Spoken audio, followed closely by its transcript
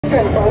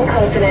from all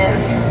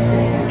continents.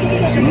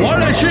 What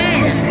a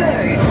shame!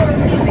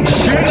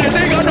 Shit, I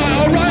think I know.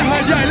 Alright,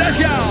 hijack, let's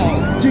go.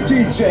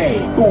 DJ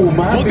ปู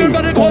มาบี Welcome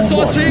back to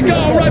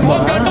Consortium. Alright,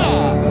 welcome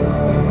back.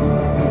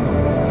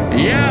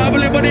 Yeah,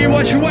 everybody,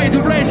 watch your way to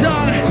play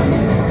song.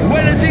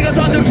 When the singer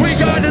on the three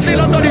guys, the thing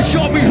on the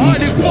shop behind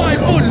the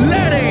 5-foot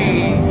lady.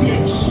 This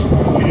is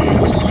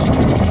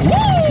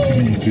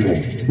DJ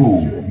ปู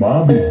มา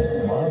บี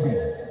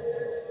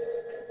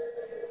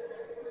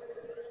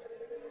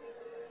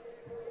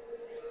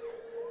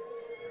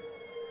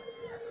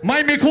ไม่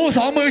มีคู่ส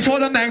องมือโช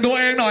ว์ตำแหน่งตัว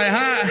เองหน่อยฮ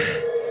ะ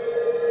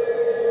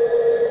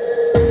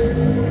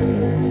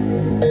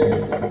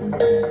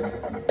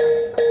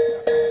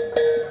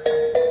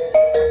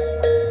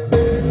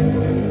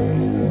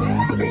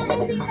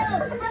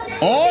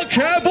โอเค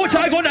ผู้ช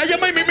ายคนไหนยัง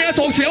ไม่มีเมีย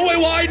ส่งเสียงไ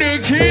วๆหนึ่ง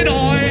ทีห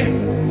น่อย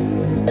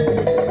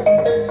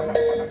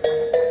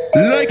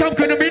เลยครับ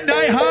คืนมิตรไ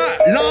ด้ฮะ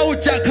เรา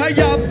จะข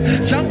ยับ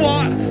จังหวะ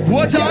หั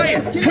วใจ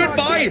ขึ้น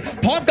ไป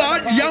พร้อมกัน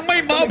ยังไม่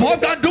มาพร้อม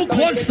กันทุกค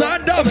นสาน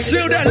ดับซิ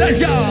ลได้ let's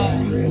go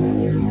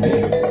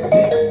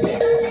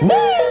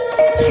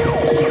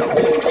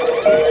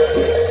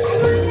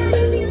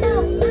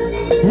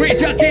we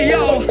take it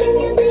yo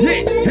hey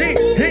hey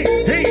hey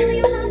hey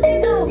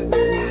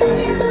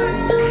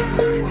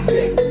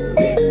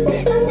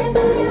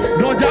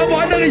โดนย้ำไ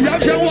ว้แล้วก็ย้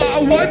ำจังหวะเอ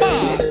าไว้มา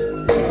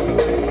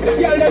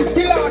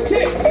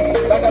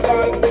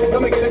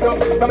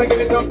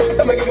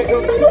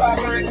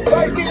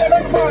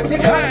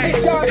Hey,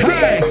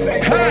 hey,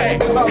 hey,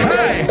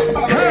 hey,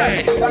 hey.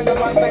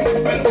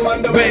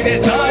 Baby,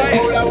 time.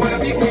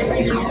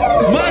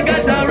 Man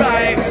got that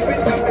right.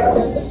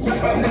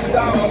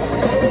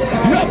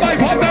 อย่าไป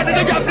พร้อมกันน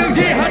ะยับหนึ่ง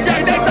ที่หันใหญ่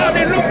เดินตาใน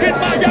ลุกขึ้น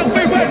มายังไ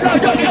ม่เว้นเรา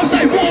ยกเอวใส่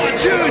วอด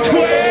ชื่อทเว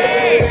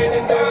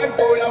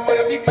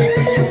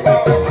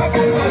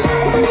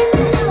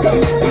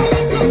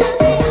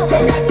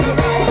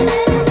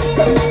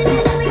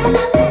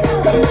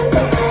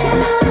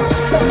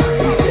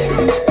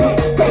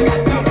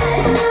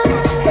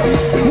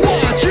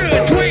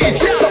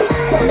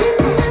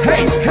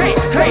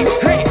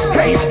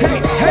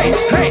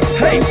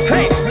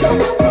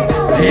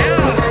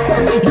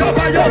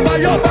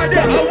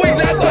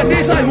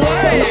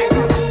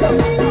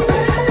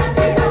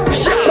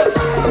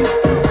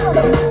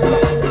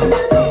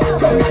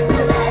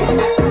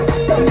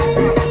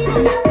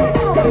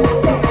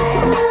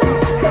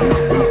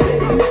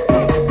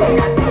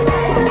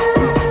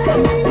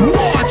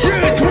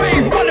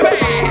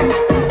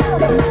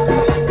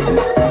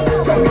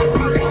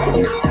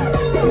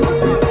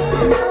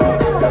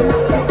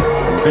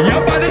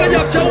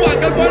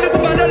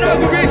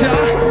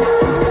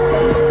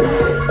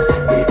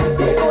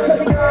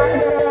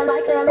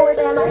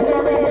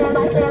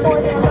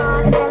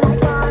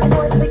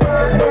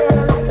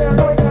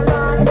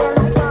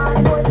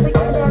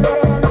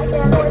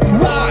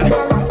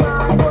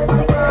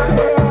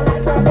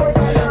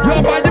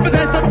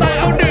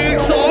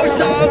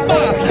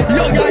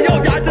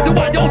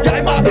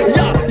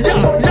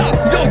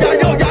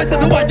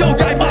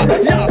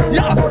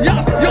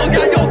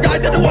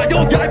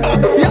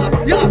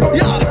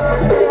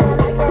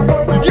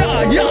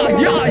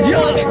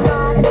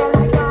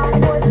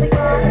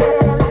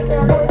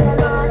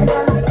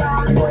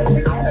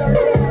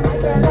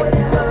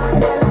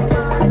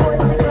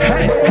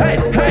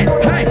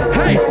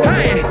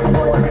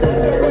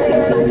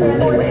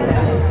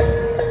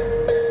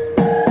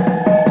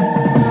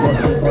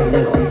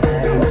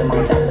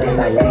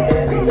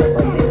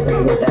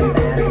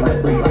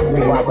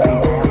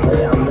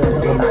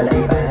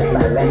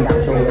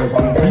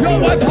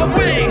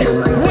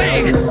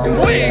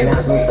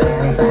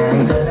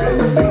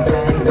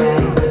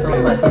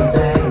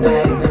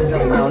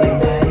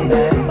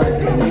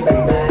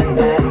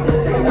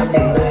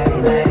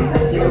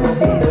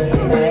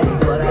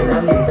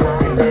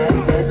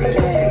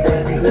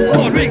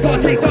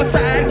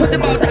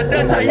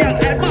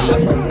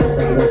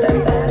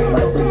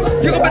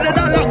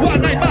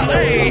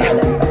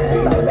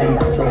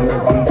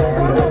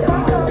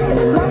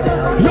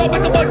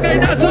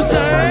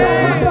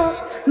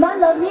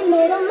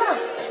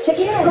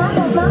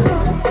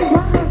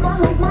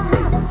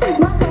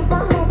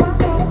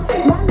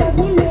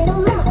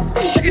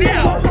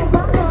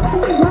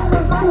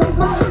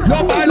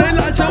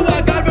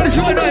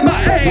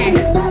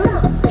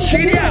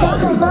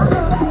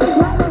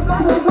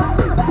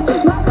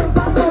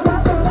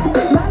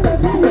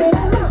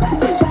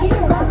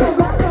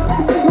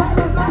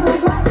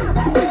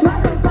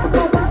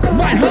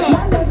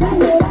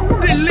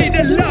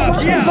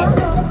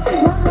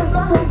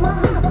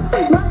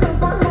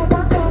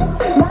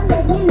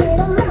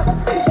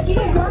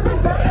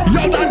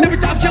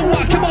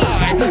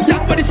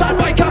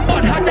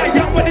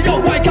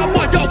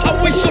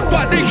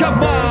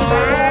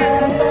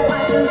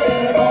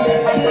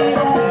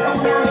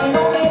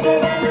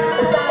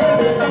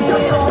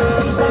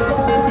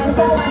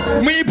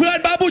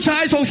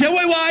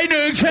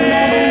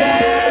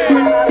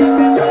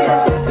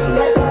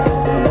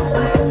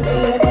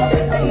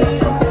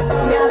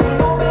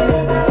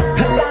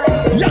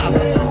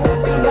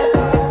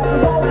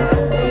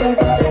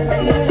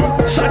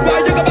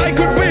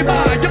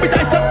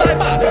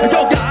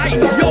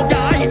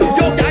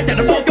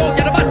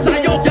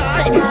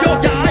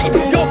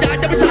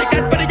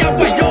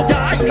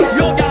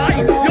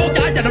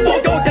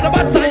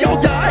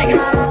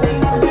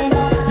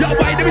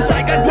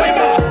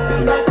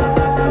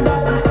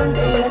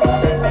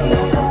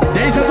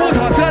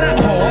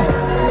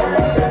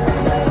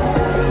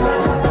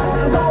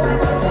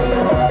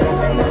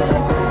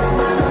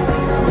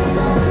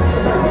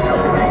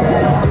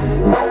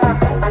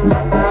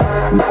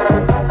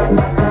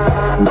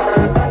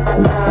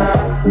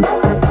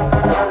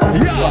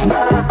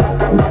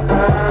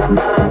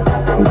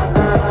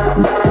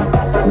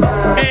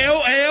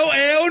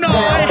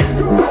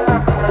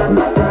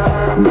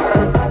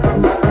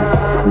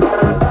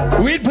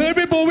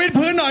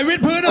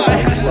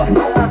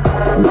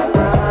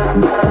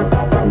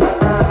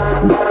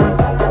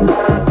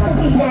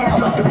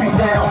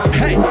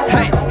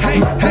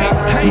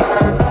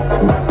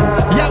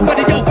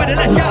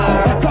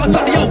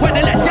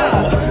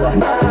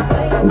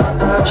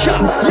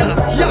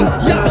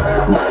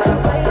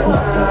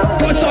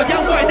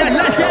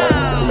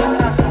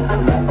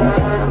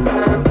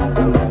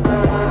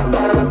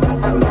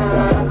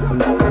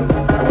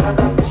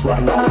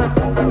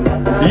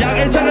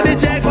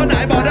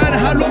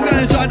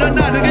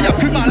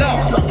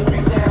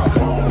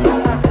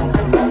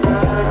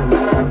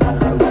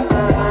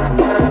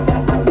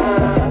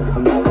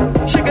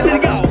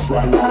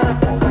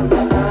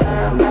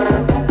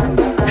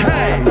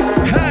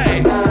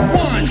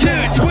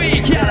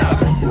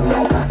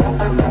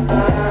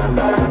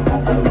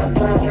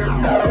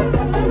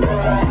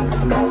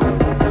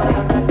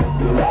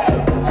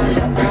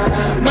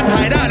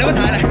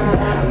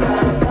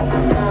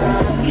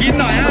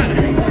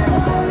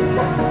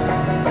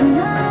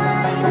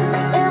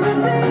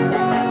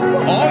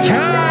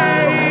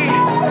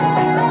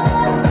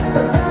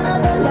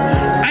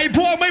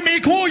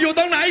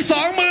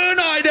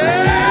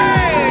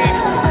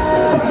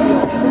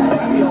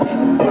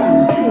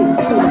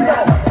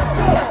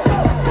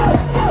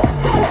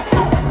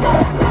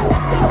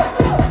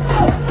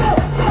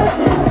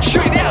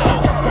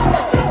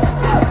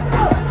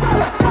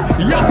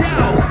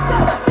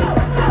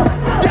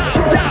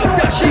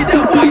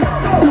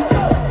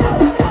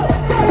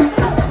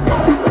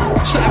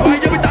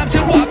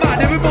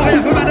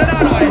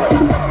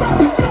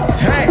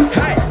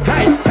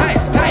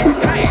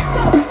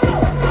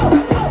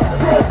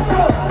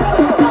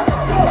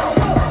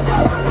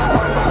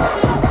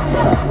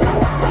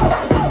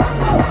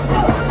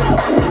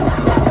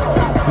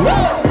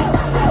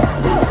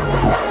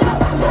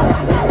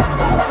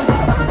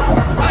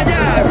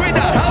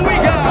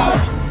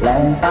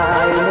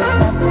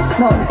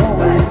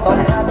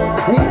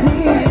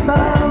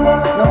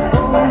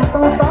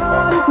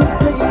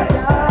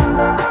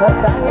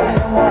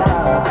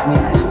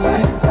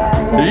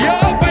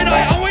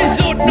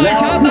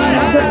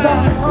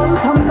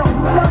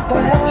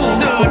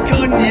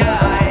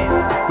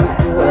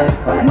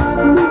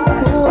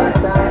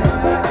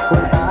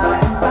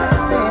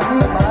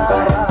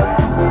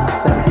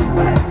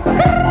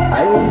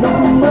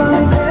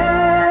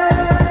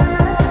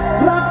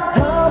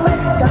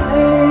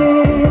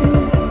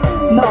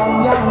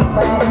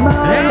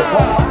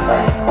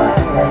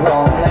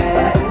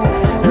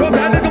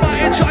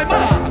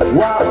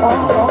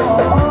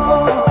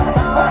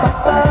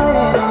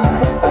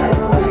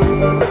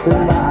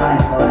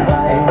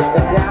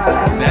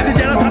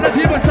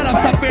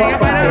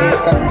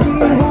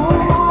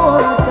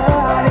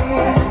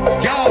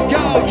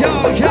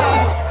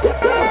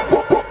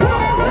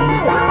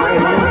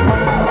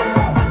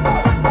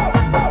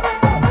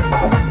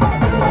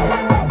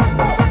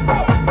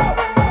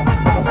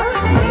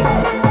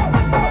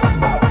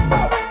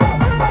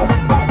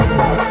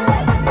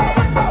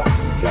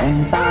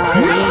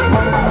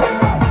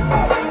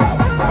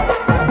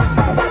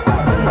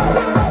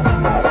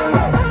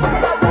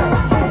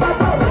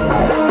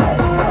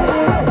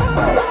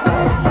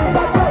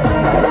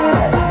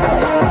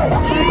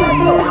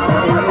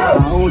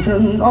ฉั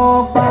นออ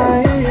กไป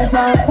จ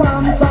ากควา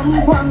มสัม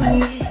พันธ์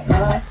นี้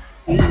สัก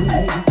ที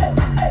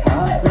ห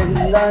ากเป็น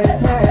ได้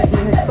แค่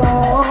อีกสอ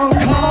ง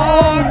ขอ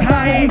ใคร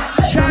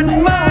ฉัน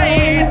ไม่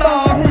ต้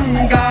อง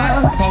การ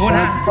ขอบคุณฮ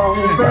ะ ต้อง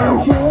เป็น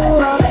ชู้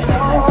รักข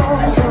อ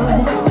งเธอ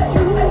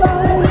ชู้รั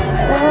ก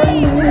แค่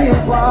มี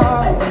ควา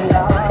มอย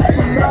ากท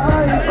ำร้า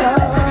ยใคร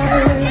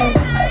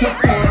ทุก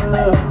คนเ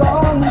ลิกต้อ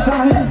งใคร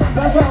แ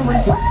ล้วก็มัน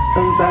จบ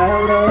ตั้งแต่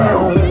เริ่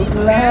ม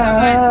แล้ว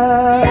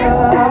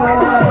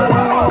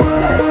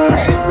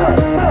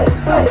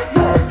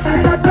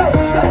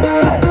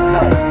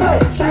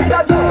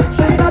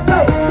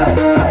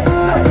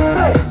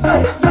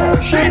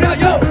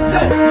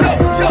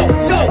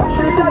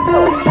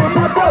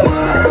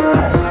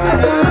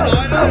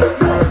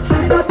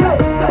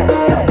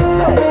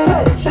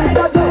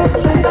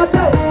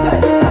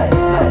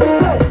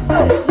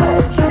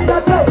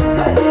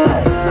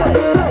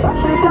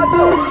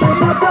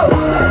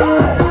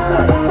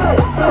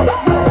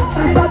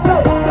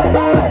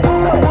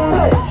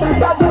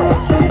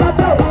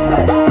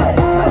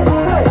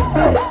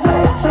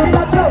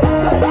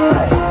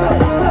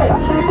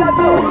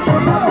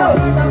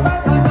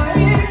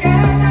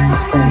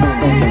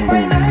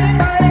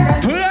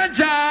เพื่อน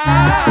จ๋า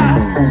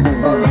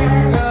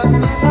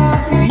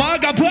มา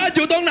กับเพื่อนอ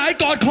ยู่ตรงไหน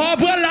กอดคอ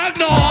เพื่อนรัก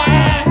หน่อย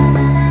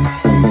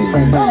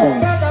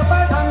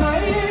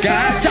แก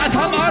จะท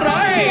ำอะไร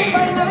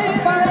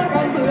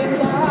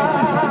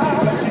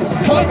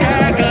เพราะแก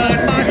เกิด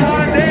มาชา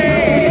ตินี้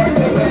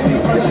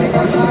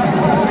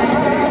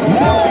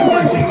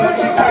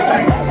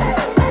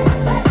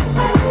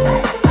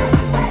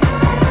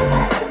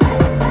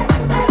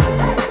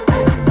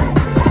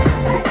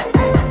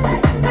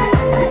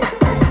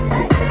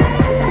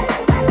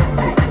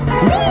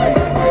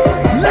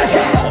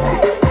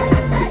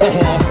โอ้โห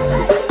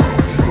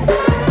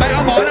ไปเอ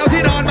าหมอนเอา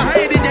ที่นอนมาให้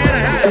ดีเจหน่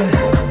อยฮะ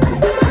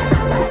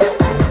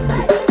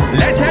แ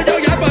ละเชฟยก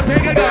ย้ายเปิดเพล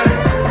งกันก่อน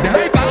เดี๋ยวใ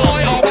ห้ป๋าออ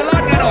ยออกมาลั่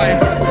นกันหน่อย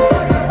1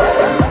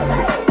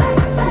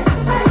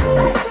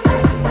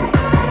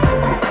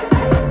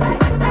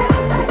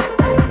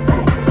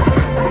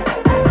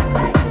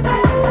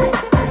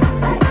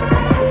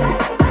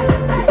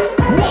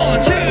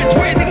 2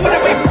 3 think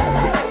about it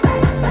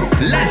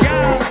let's go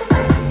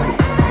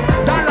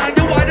ด้านหลังจ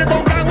ะไหวแต่ตร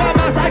งกลางว่า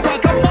มาซ้ายขวา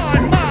come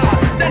on มา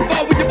เดิน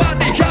forward จะบ้าน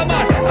นี่ come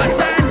on อ่ะ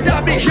stand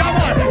up นี่ come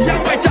on ยัง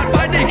ไม่จัดไป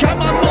นี่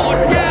come on หมด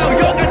แก้ว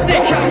ยกกันนี่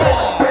come on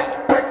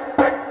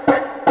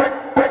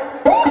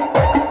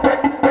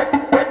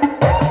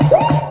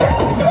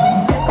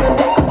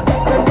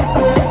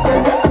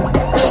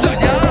สุด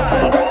ยอ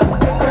ด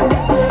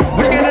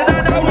วิ่งกันด้า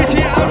นหน้าเว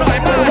ทีเอาหน่อย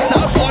มาสา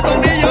วโสดตรง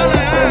นี้เยอะเล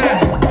ย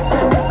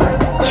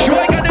ช่ว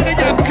ยกันดึงข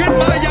ยับขึ้น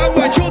มายังไ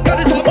ว้ช่วยกันใ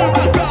ห้ถอดมือม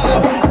า go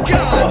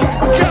go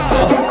go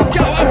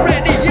go I'm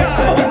ready go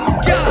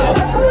go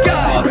go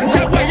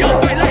ยังไว้ยก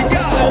ไปเลย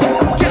go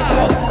go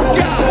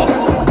go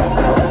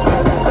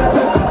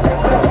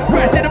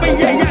Rest in the way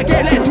yeah yeah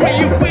get let's where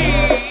you be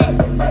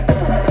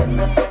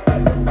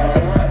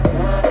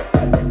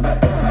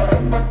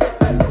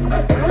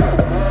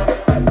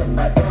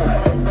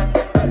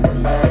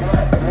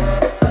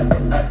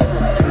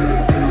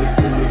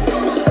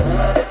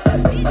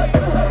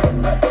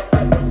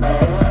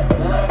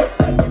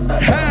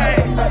Hey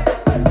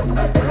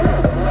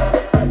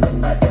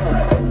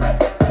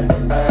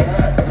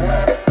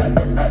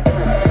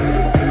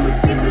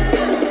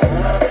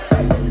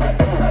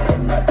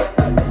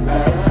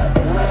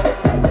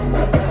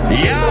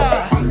ย่า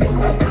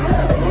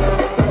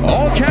โอ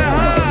เคฮ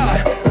ะ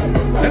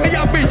แล้วก็อย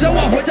ากปิดจังหว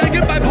ะหัวใจ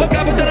ขึ้นไปพร้อมกั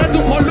นเพราะฉะนั้นทุ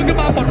กคนลุกขึ้น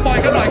มาปลดปล่อย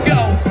กันหน่อย go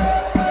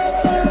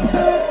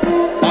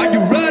Are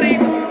you ready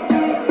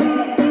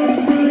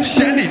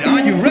Send it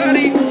Are you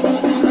ready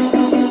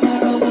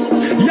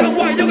ยังไห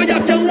วยกขยั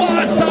บจังหวะ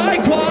ซ้าย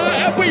ขวา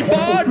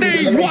everybody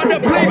wanna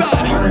play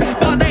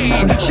body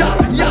shot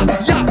yeah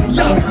yeah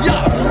yeah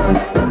yeah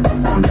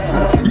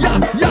yeah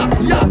yeah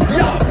yeah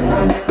yeah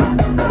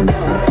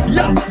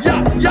yeah yeah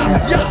yeah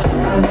yeah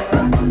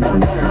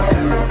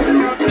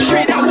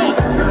straight out walk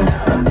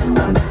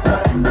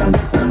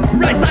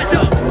right side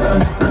up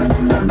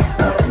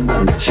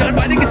เชิญไป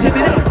นี่กันเถอะเ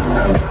นี่ย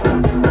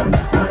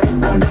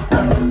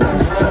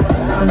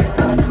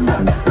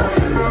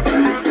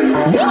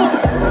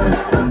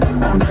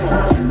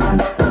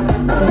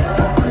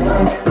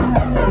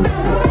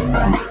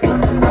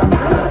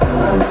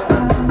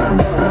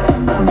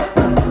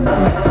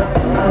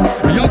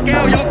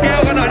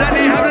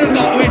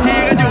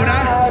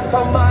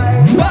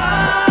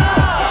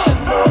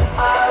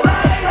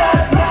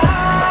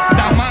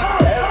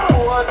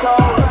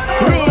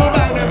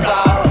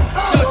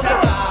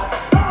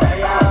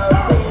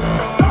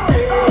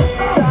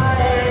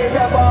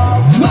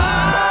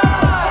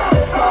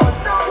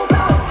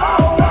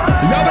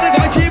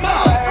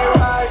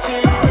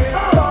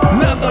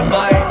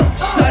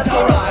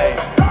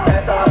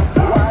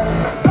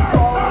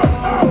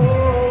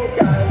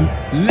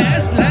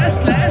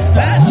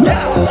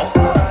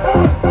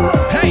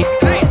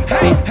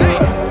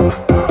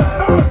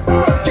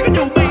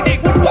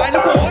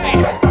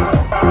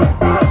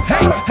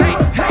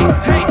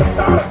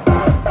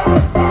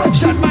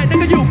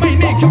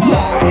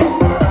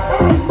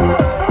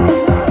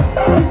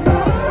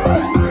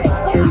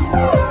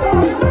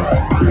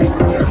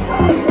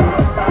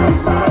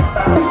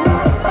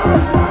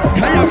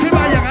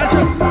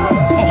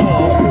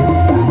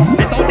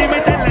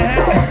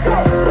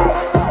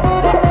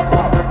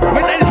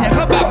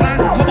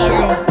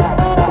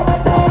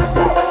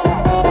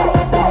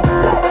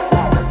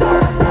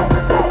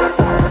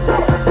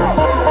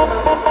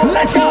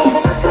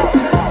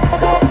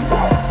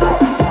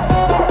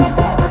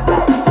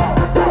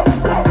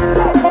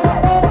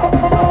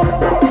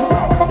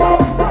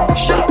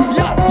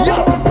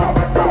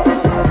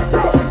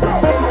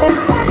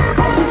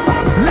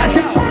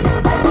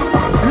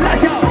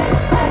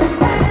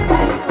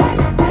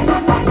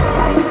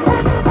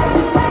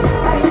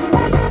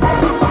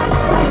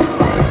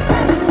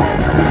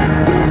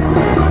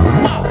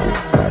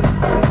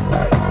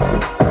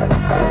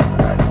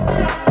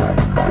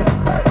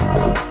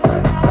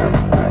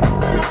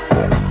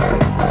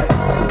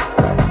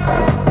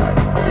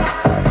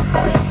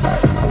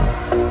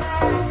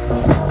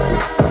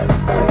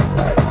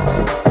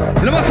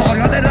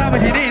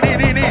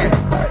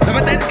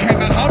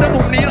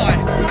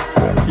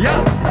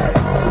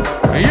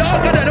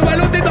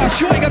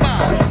ช่วยกันมา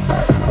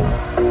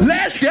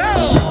Let's go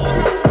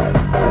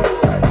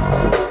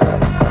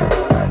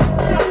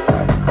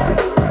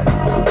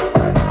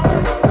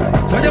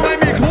เขาจะไม่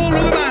มีคู่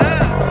รู้ไหมฮะ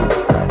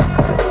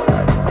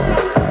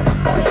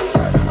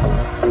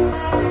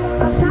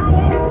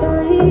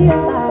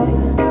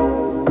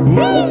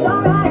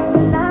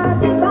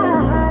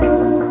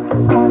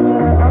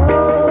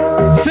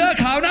เสื้อ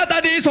ขาวหน้าตา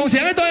ดีส่งเสี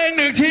ยงให้ตัวเองห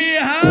นึ่งที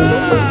ฮะ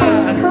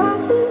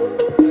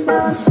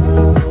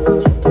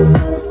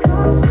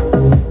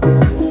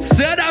เ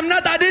สื้อดำหน้า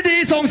ตาดี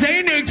ๆส่งเสียง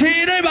อีกหนึ่งที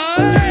ได้ไหม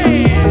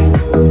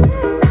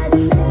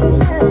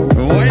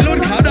วัยรุ่น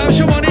ขาวดำ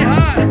ชั่วโมงนี้ฮ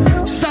ะ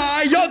สา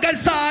ยโยกกัน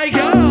สายเข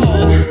า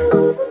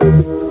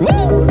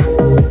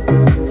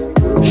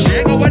เช็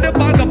คเอาไว้เดี๋ยว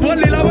ปากับเพื่อน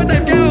ลีลาไว้เต็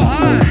มแก้วฮ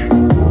ะ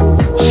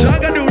ช้า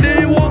กันดูดี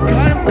วง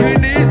คันคืน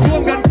นี้ร่ว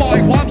มกันปล่อย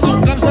ความสุข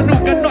กันสนุก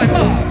กันหน่อยม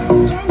า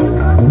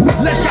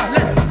Let's go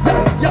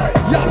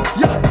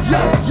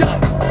Let's yo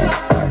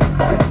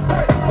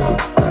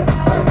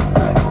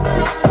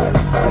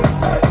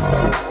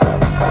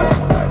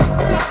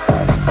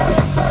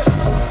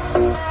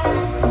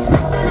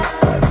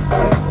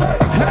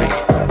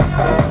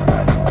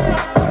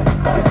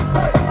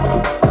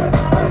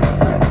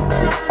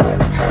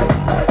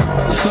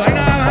สวยง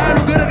ามฮะ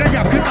ลูกก็ข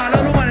ยับขึ้นมาแล้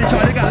วลูกมาในชอ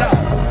ยด้วยกันแล้ว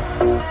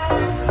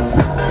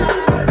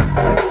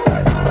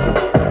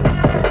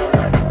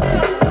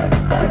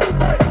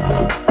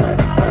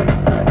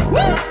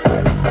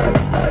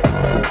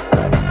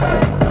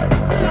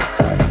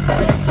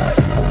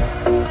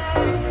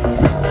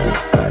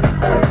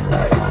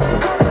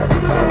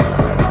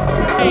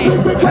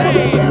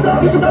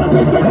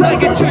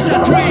Like a 2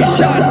 shot 3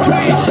 shot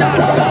 3 shot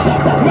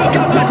 4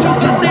 Welcome back to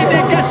the thing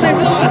that gets it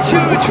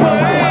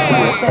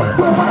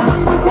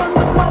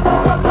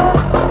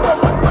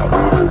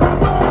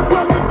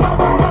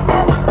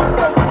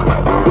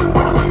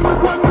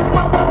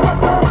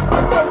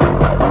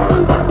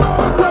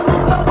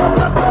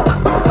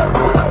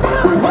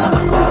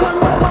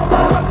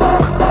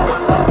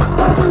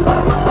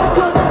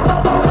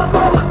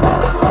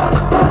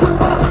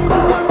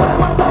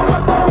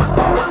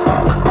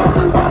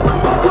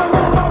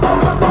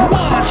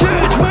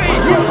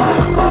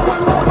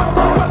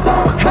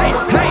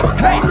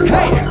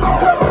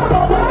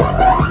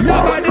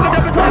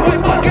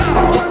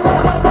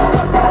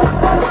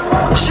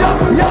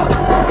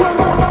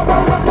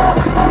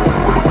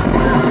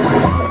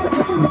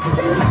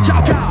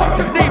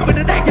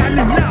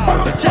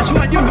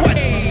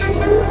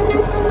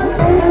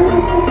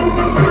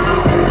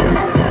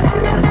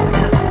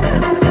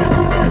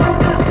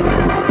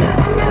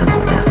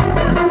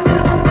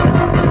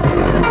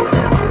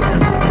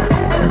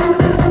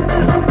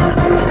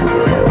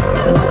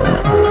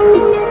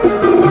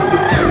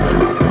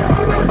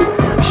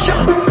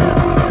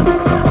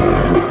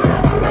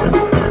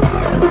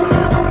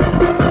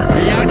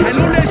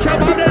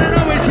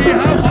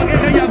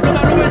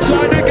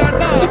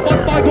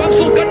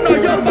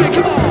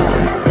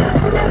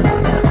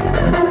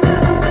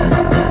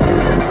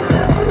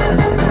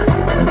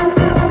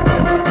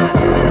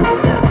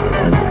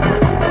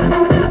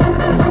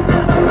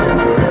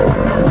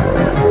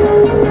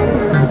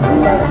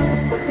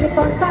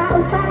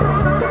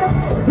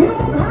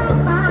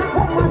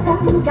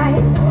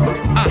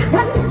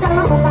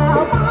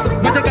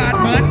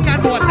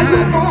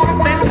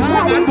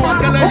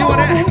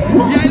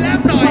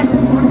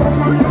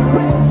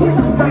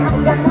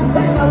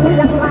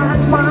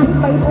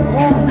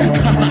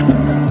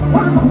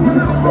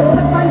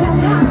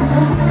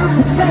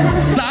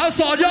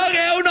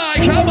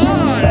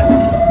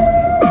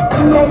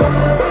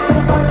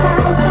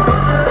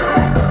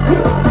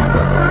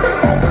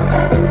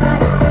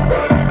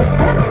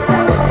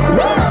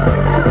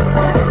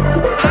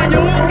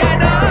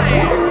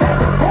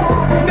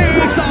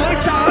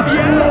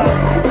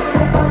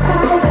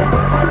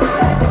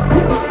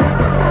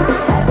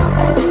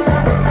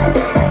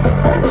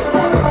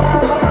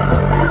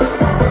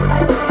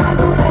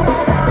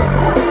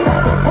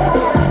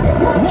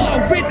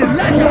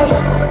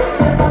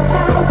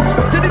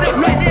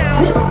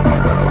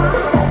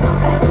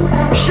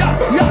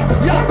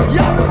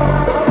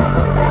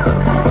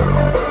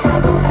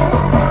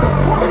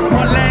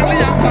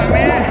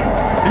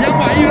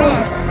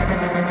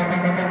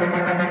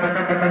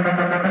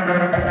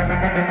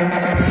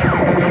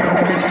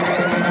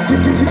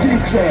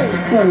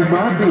ปู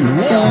ม้าบิน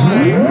หั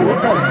ว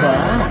กับหมา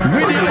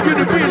วิดีโอยู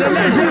นิฟีและเล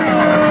เจนด์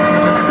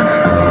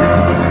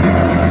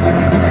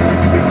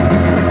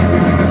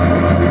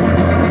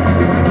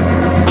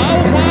เอา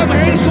ความเ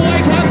ห็นสวย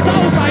ความเศร้า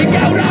ใส่แ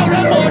ก้วเราแ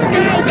ล้วหมดแ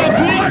ก้วกับเ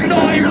พื่อนห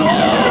น่อยโว้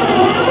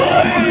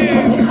ย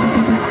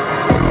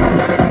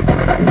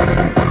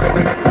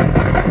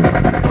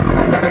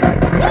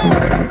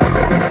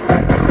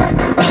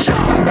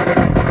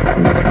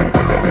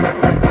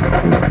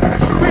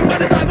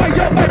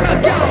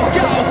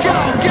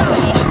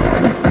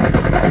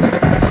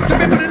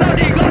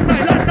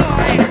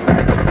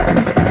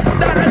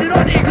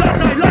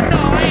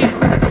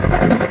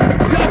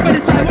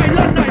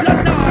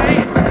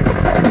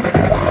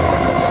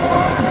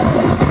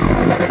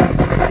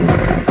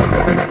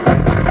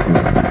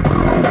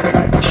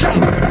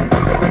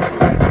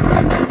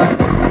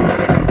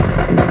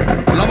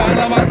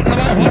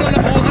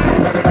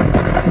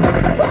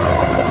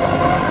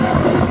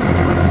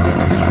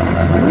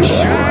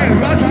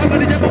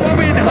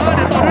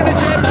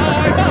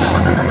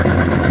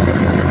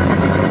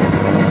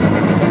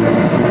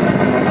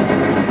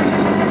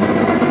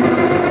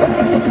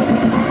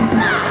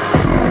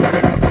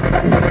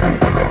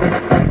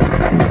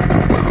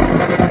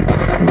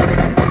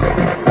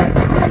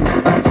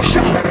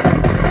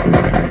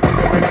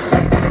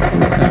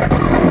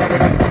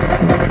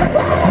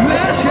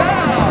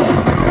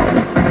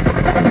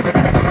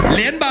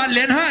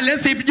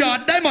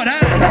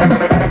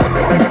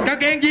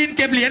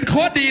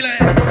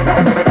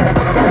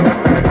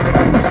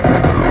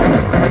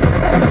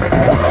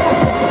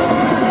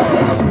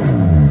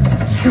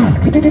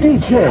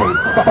DJ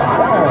า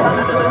อ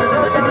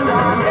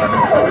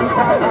อ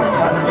ย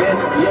ฉันเย็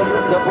น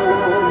จะพู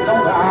ดสง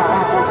ครา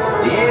ม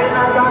ดีน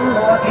ะกัน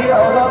หัวเที่ย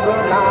วแล้วก็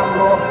น้ำร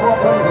วมพวก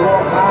คนรว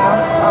มหา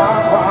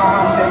ควา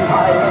มเป็นไท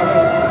ย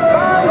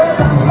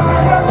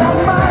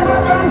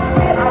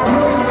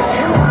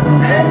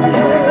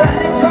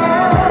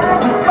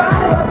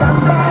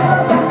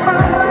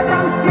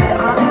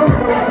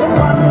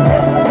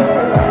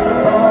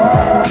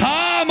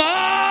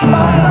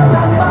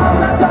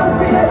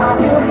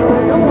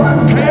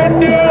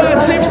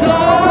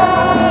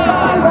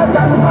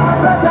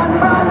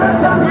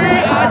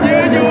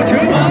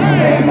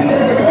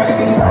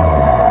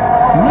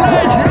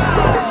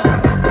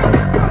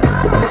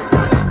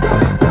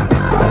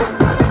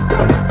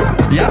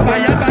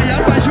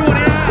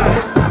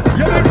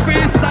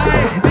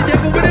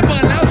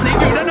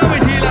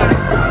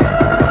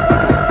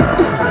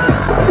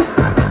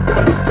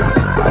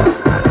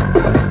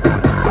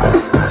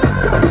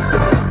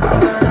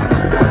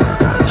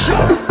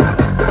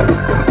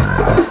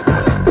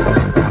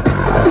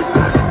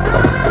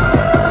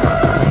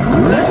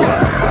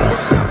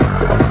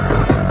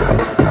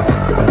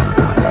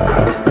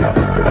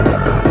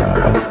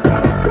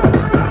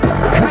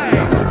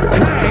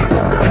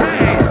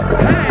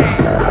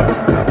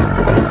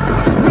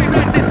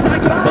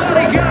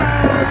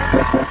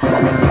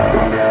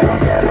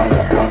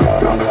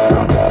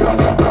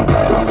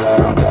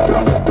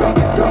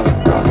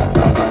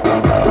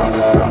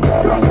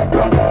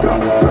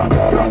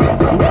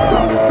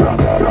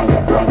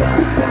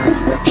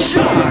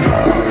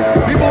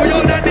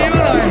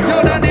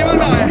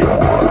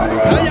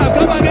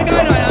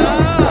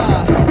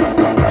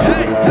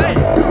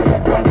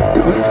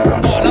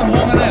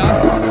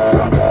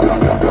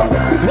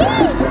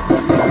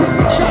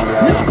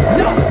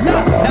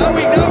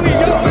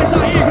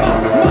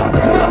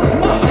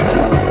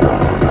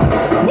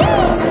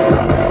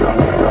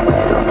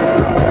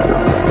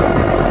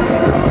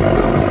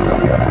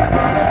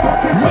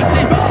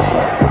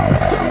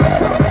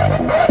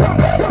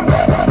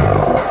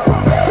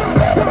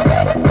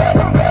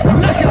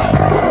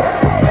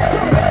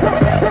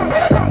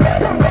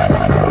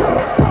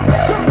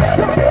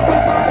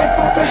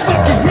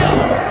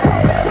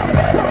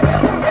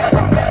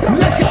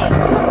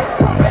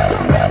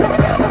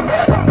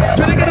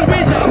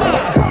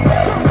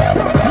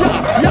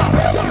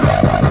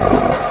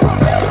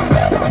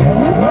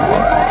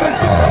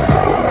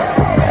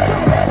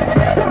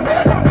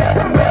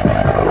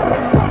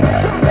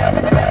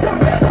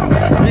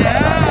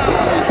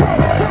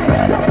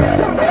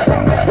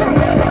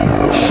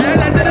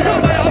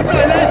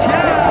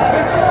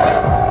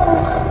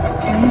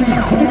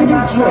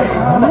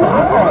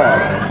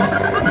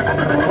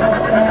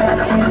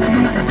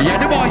อยาก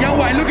จะบอกยังไ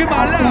หวลุกขึ้นม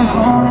าแล้ว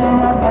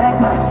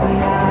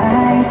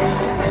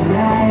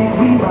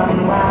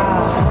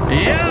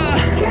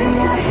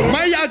ไ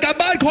ม่อยากกลับ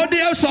บ้านคนเ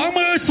ดียวสอง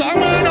มือ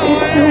หน่อ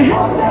ย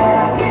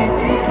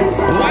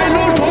วัย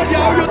รุ่นคนย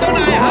าวอยู่ตรงไหน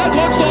หาค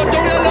นโสดจ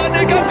งเจริญน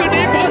ะครับคืน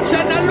นี้เพราะฉ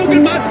ะนั้นลุกขึ้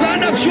นมาส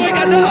นับช่วย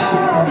กันนะ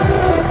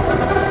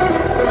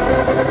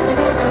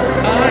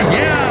เ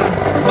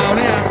มาเ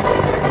นี่ย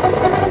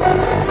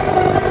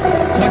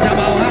ควรจะเ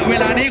มาฮะเว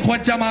ลานี้ควร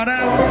จะเมาแล้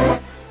ว